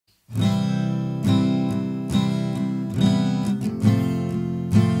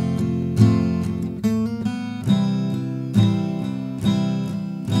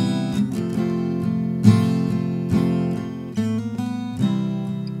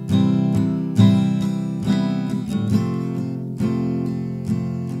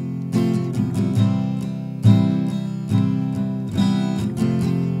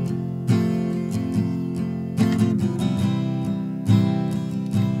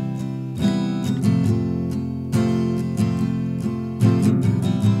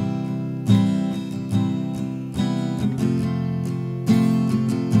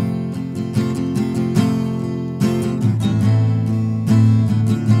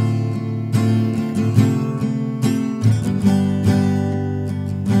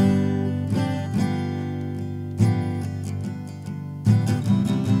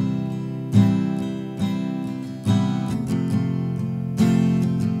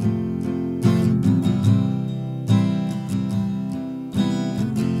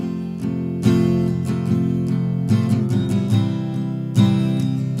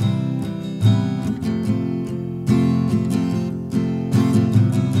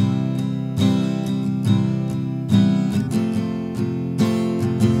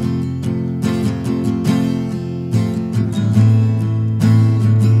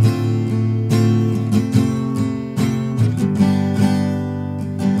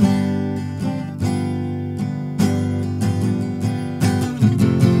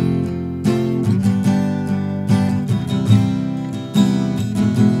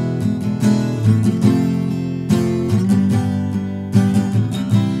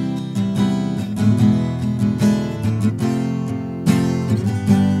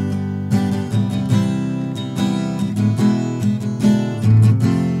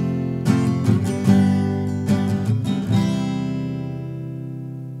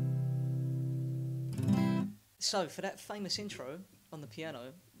So for that famous intro on the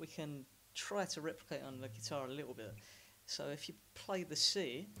piano, we can try to replicate on the guitar a little bit. So if you play the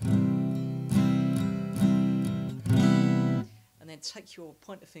C, and then take your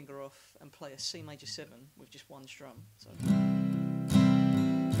pointer finger off and play a C major 7 with just one strum. So,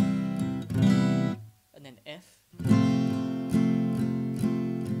 and then F.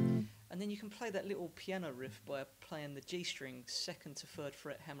 And then you can play that little piano riff by playing the G string 2nd to 3rd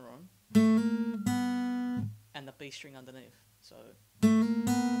fret hammer on, and the B string underneath. So, and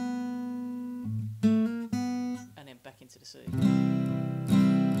then back into the C.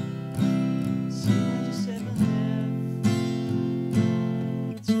 C major 7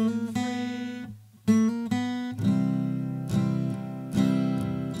 F, 2, 3.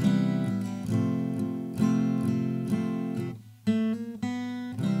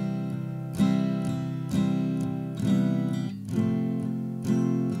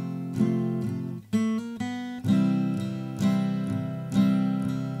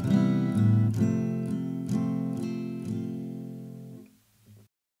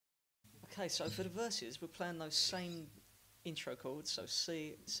 Okay, so for the verses, we're playing those same intro chords, so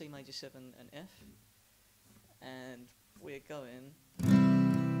C, C major 7 and F, and we're going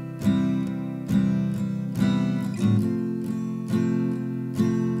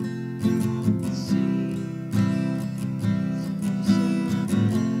C,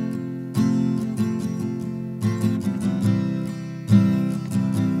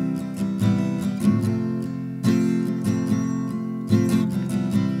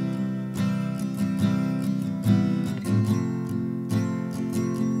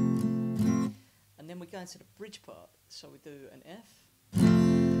 into the bridge part, so we do an F,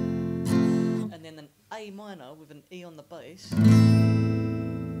 and then an A minor with an E on the bass.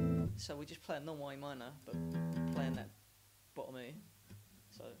 So we just play a normal A minor, but playing that bottom E.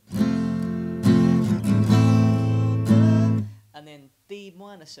 So, and then D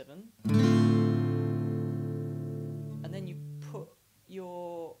minor 7, and then you put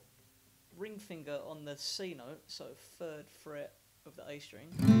your ring finger on the C note, so 3rd fret of the A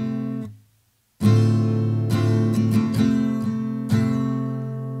string.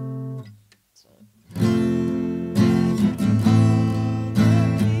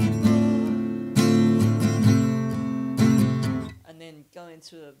 Go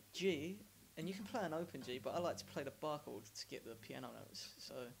into a G, and you can play an open G, but I like to play the bar chord to get the piano notes.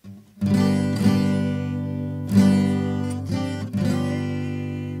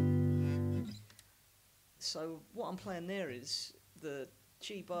 So what I'm playing there is the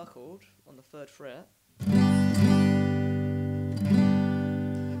G bar chord on the 3rd fret,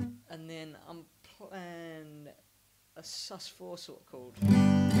 and then I'm playing a sus4 sort of chord.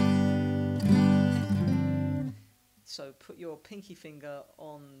 So put your pinky finger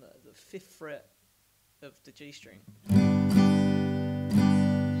on the 5th fret of the G string,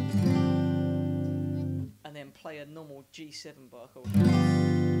 and then play a normal G7 bar chord.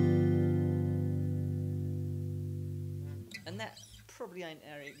 And that probably ain't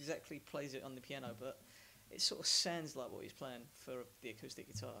how he exactly plays it on the piano, but it sort of sounds like what he's playing for the acoustic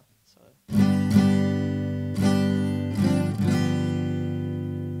guitar. So.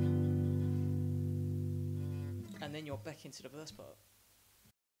 And then you're back into the verse part.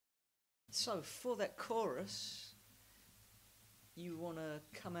 So for that chorus, you want to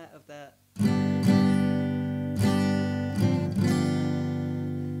come out of that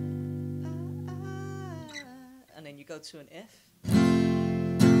and then you go to an F,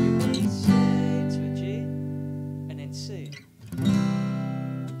 you C to a G, and then C.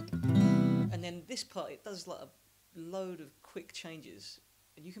 And then this part, it does like a load of quick changes.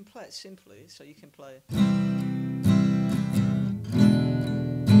 And you can play it simply, so you can play...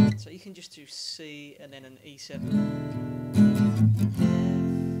 So you can just do C and then an E7.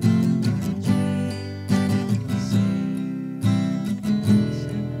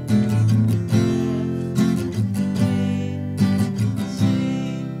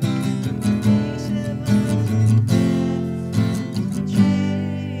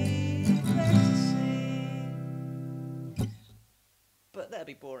 But that'd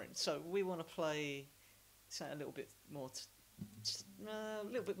be boring. So we want to play something a little bit more... a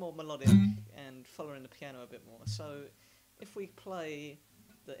little bit more melodic and following the piano a bit more. So if we play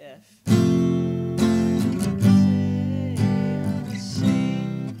the F, C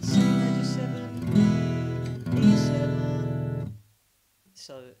major 7, E7,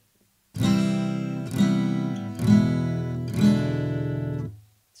 so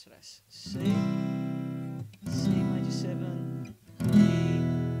that's C major 7,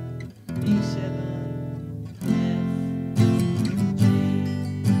 E7, F, G,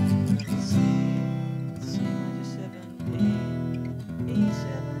 C major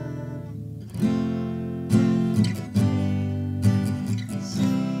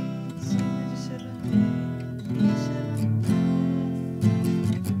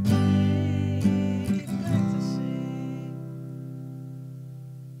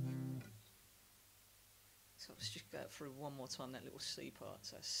one more time that little C part.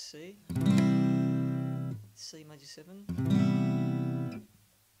 So C, C major 7,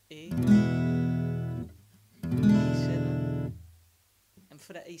 E, E7, and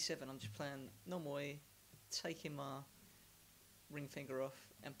for that E7 I'm just playing normal E, taking my ring finger off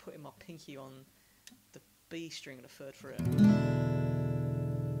and putting my pinky on the B string of the 3rd fret.